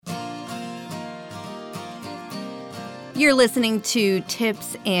You're listening to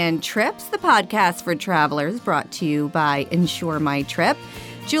Tips and Trips, the podcast for travelers, brought to you by Insure My Trip.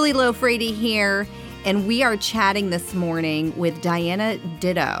 Julie Lofrady here, and we are chatting this morning with Diana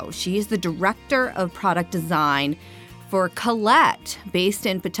Ditto. She is the Director of Product Design for Collette, based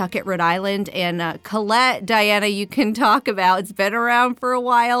in Pawtucket, Rhode Island. And Collette, Diana, you can talk about. It's been around for a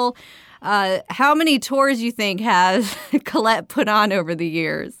while. How many tours you think has Collette put on over the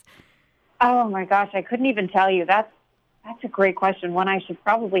years? Oh my gosh, I couldn't even tell you. That's a great question, one I should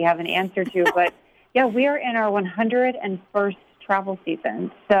probably have an answer to. But yeah, we are in our 101st travel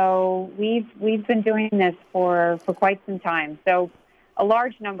season. So we've been doing this for quite some time. So a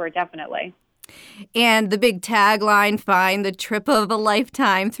large number, definitely. And the big tagline, find the trip of a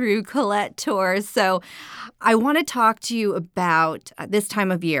lifetime through Collette Tours. So I want to talk to you about this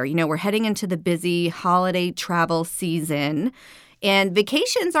time of year. You know, we're heading into the busy holiday travel season, and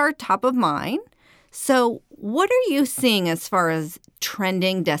vacations are top of mind. So what are you seeing as far as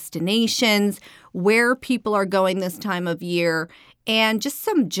trending destinations, where people are going this time of year, and just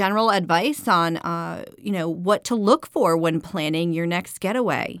some general advice on, what to look for when planning your next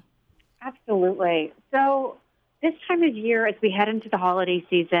getaway? Absolutely. So this time of year, as we head into the holiday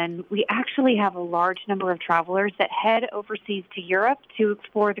season, we actually have a large number of travelers that head overseas to Europe to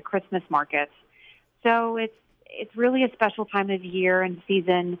explore the Christmas markets. So it's really a special time of year and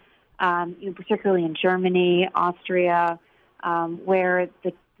season, particularly in Germany, Austria, where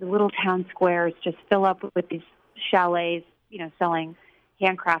the little town squares just fill up with these chalets, selling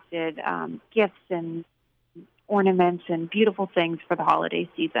handcrafted gifts and ornaments and beautiful things for the holiday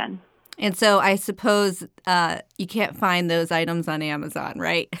season. And so I suppose you can't find those items on Amazon,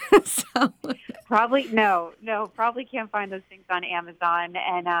 right? Probably can't find those things on Amazon.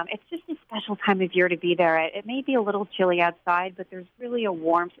 And it's just a special time of year to be there. It may be a little chilly outside, but there's really a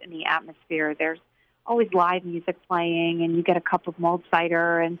warmth in the atmosphere. There's always live music playing, and you get a cup of mulled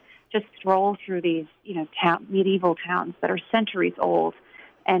cider and just stroll through these, medieval towns that are centuries old.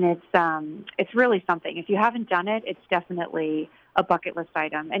 And it's really something. If you haven't done it, it's definitely a bucket list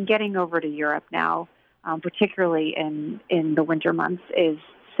item. And getting over to Europe now, particularly in the winter months, is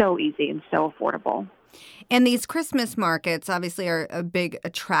so easy and so affordable. And these Christmas markets obviously are a big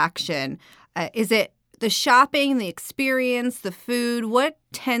attraction. Is it the shopping, the experience, the food? What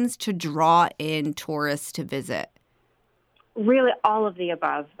tends to draw in tourists to visit? Really, all of the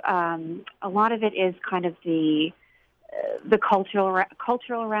above. A lot of it is kind of the cultural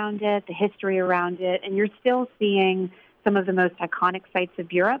around it, the history around it, and you're still seeing some of the most iconic sites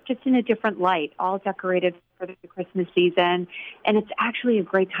of Europe, just in a different light, all decorated for the Christmas season. And it's actually a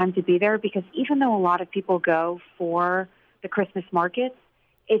great time to be there because even though a lot of people go for the Christmas markets,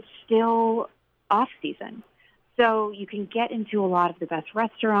 it's still off-season. So you can get into a lot of the best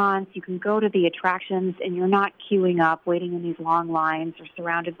restaurants, you can go to the attractions, and you're not queuing up, waiting in these long lines or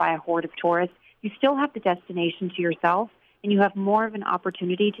surrounded by a horde of tourists. You still have the destination to yourself, and you have more of an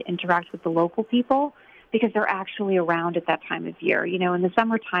opportunity to interact with the local people because they're actually around at that time of year. In the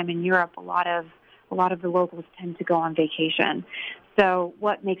summertime in Europe, a lot of the locals tend to go on vacation. So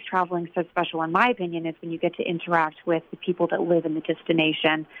what makes traveling so special, in my opinion, is when you get to interact with the people that live in the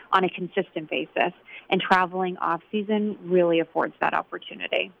destination on a consistent basis. And traveling off-season really affords that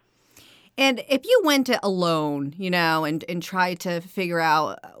opportunity. And if you went alone, and tried to figure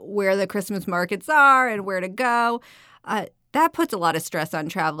out where the Christmas markets are and where to go, that puts a lot of stress on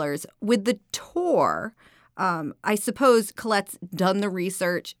travelers. With the tour, I suppose Colette's done the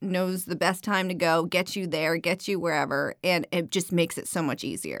research, knows the best time to go, gets you there, gets you wherever, and it just makes it so much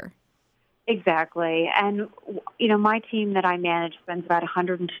easier. Exactly. And, my team that I manage spends about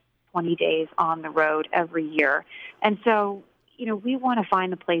 120 days on the road every year. And so, we want to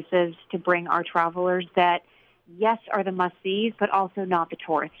find the places to bring our travelers that, yes, are the must-sees, but also not the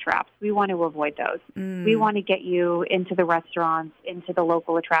tourist traps. We want to avoid those. We want to get you into the restaurants, into the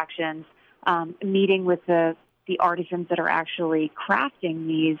local attractions, meeting with the artisans that are actually crafting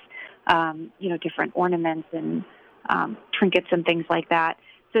these, different ornaments and trinkets and things like that,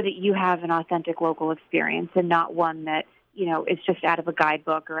 so that you have an authentic local experience and not one that, is just out of a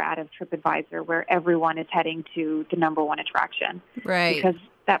guidebook or out of TripAdvisor where everyone is heading to the number one attraction. Right. Because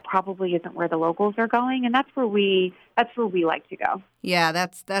that probably isn't where the locals are going, and that's where we like to go. Yeah,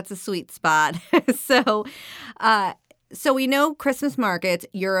 that's a sweet spot. So we know Christmas markets,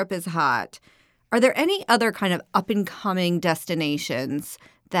 Europe is hot. Are there any other kind of up-and-coming destinations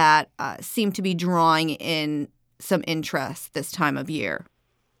that seem to be drawing in some interest this time of year?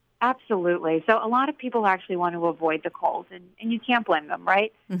 Absolutely. So a lot of people actually want to avoid the cold, and you can't blame them,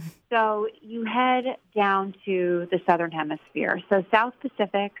 right? Mm-hmm. So you head down to the Southern Hemisphere. So South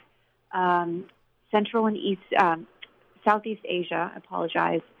Pacific, Central and East, Southeast Asia, I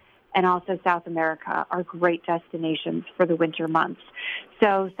apologize, and also South America are great destinations for the winter months.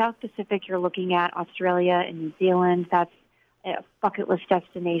 So South Pacific, you're looking at Australia and New Zealand. That's a bucket list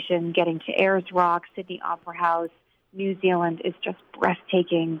destination. Getting to Ayers Rock, Sydney Opera House, New Zealand is just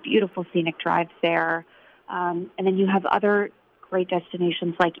breathtaking, beautiful scenic drives there. And then you have other great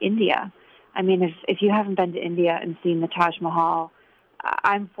destinations like India. I mean, if you haven't been to India and seen the Taj Mahal,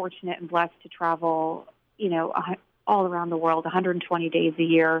 I'm fortunate and blessed to travel, all around the world, 120 days a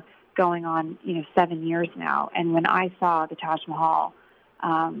year, going on, 7 years now. And when I saw the Taj Mahal,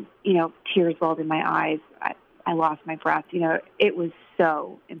 tears welled in my eyes. I lost my breath. It was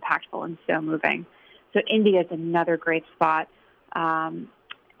so impactful and so moving. So India is another great spot.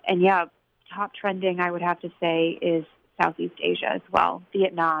 Top trending, I would have to say, is Southeast Asia as well.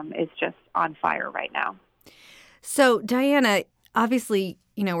 Vietnam is just on fire right now. So, Diana, obviously,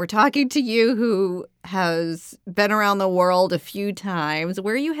 we're talking to you who has been around the world a few times.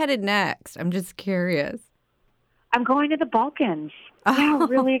 Where are you headed next? I'm just curious. I'm going to the Balkans. Oh. Yeah,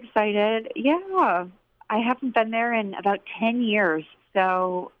 really excited. Yeah, I haven't been there in about 10 years.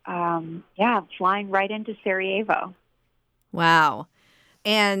 So, flying right into Sarajevo. Wow.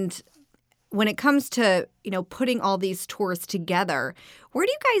 And when it comes to, putting all these tours together, where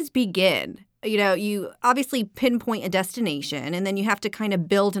do you guys begin? You obviously pinpoint a destination, and then you have to kind of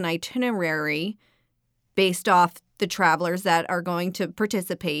build an itinerary based off the travelers that are going to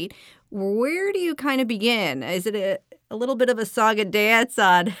participate. Where do you kind of begin? Is it a little bit of a song and dance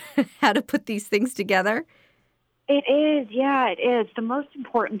on how to put these things together? It is. Yeah, it is. The most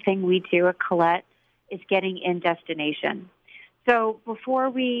important thing we do at Collette is getting in destination. So before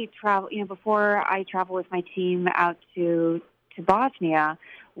we travel, before I travel with my team out to Bosnia,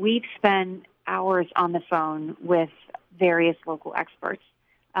 we've spent hours on the phone with various local experts.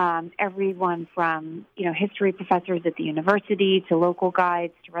 Everyone from, history professors at the university to local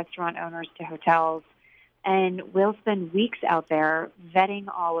guides to restaurant owners to hotels. And we'll spend weeks out there vetting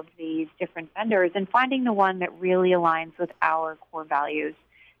all of these different vendors and finding the one that really aligns with our core values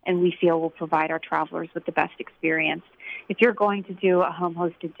and we feel will provide our travelers with the best experience. If you're going to do a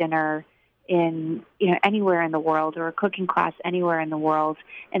home-hosted dinner in, anywhere in the world or a cooking class anywhere in the world,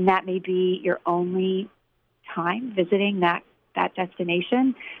 and that may be your only time visiting that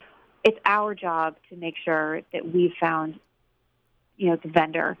destination, it's our job to make sure that we've found the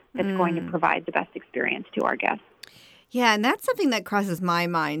vendor that's going to provide the best experience to our guests. Yeah, and that's something that crosses my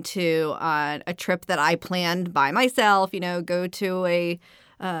mind, too, on a trip that I planned by myself, go to a,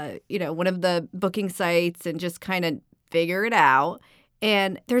 one of the booking sites and just kind of figure it out.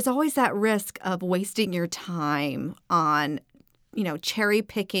 And there's always that risk of wasting your time on, cherry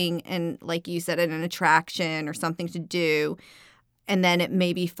picking and, like you said, an attraction or something to do, and then it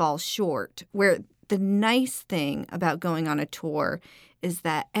maybe falls short, where the nice thing about going on a tour is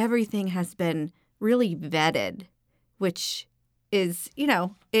that everything has been really vetted, which is,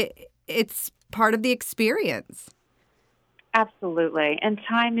 it's part of the experience. Absolutely. And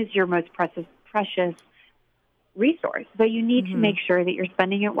time is your most precious resource, but you need to make sure that you're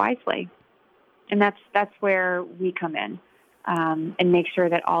spending it wisely. And that's where we come in and make sure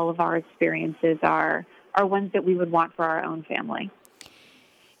that all of our experiences are ones that we would want for our own family.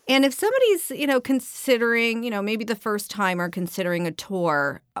 And if somebody's, considering, maybe the first time or considering a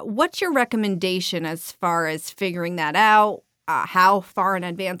tour, what's your recommendation as far as figuring that out? How far in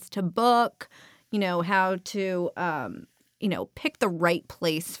advance to book? How to, pick the right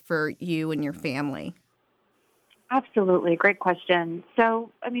place for you and your family? Absolutely. Great question.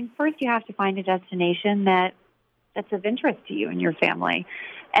 So, first you have to find a destination that's of interest to you and your family.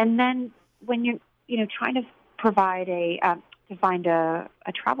 And then when you're, trying to provide to find a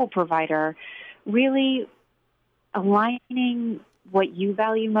travel provider, really aligning what you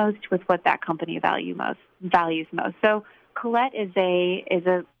value most with what that company values most. So Collette is a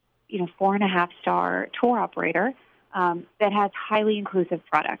 4.5-star tour operator that has highly inclusive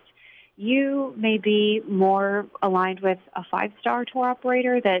product. You may be more aligned with a 5-star tour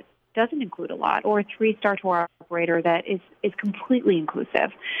operator that doesn't include a lot, or a 3-star tour operator that is completely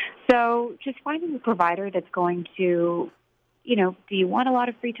inclusive. So just finding a provider that's going to, do you want a lot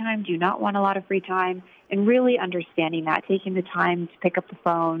of free time? Do you not want a lot of free time? And really understanding that, taking the time to pick up the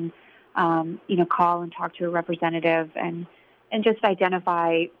phone, call and talk to a representative and just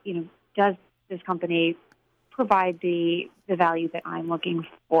identify, does this company provide the value that I'm looking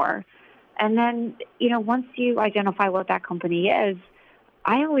for? And then, once you identify what that company is,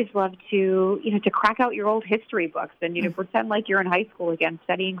 I always love to crack out your old history books and, pretend like you're in high school again,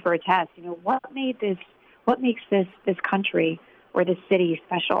 studying for a test. What makes this country or this city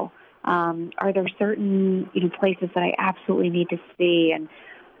special? Are there certain, places that I absolutely need to see, and,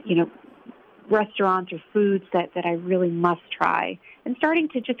 restaurants or foods that I really must try, and starting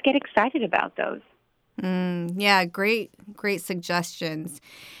to just get excited about those. Yeah, great suggestions.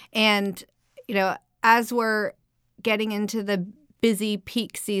 And, as we're getting into the busy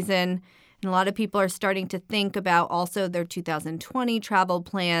peak season, and a lot of people are starting to think about also their 2020 travel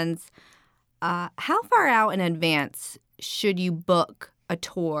plans, how far out in advance should you book a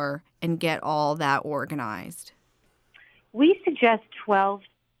tour and get all that organized? We suggest 12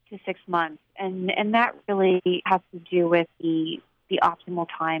 to 6 months, and that really has to do with the optimal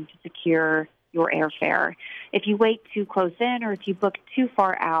time to secure your airfare. If you wait too close in, or if you book too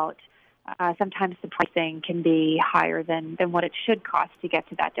far out, sometimes the pricing can be higher than what it should cost to get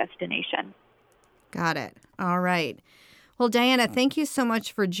to that destination. Got it. All right. Well, Diana, thank you so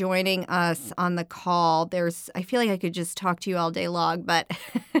much for joining us on the call. I feel like I could just talk to you all day long, but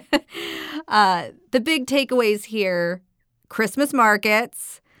the big takeaways here: Christmas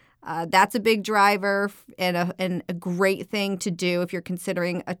markets. That's a big driver and a great thing to do if you're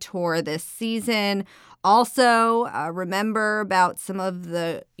considering a tour this season. Also, remember about some of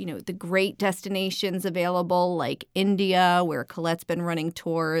the great destinations available, like India, where Colette's been running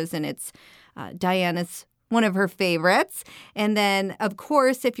tours, and it's Diana's one of her favorites. And then, of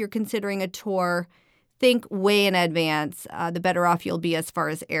course, if you're considering a tour, think way in advance. The better off you'll be as far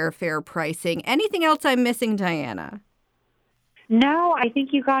as airfare pricing. Anything else I'm missing, Diana? No, I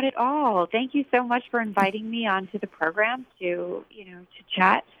think you got it all. Thank you so much for inviting me onto the program to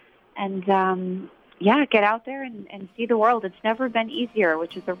chat and, get out there and see the world. It's never been easier,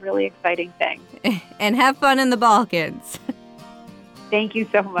 which is a really exciting thing. And have fun in the Balkans. Thank you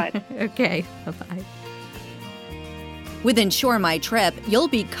so much. Okay, bye-bye. With Insure My Trip, you'll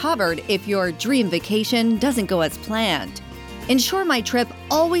be covered if your dream vacation doesn't go as planned. Insure My Trip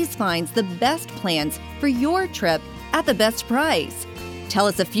always finds the best plans for your trip at the best price. Tell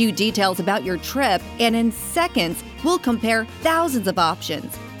us a few details about your trip, and in seconds, we'll compare thousands of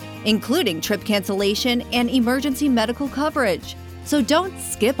options, including trip cancellation and emergency medical coverage. So don't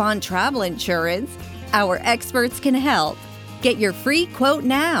skip on travel insurance. Our experts can help. Get your free quote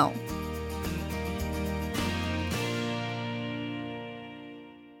now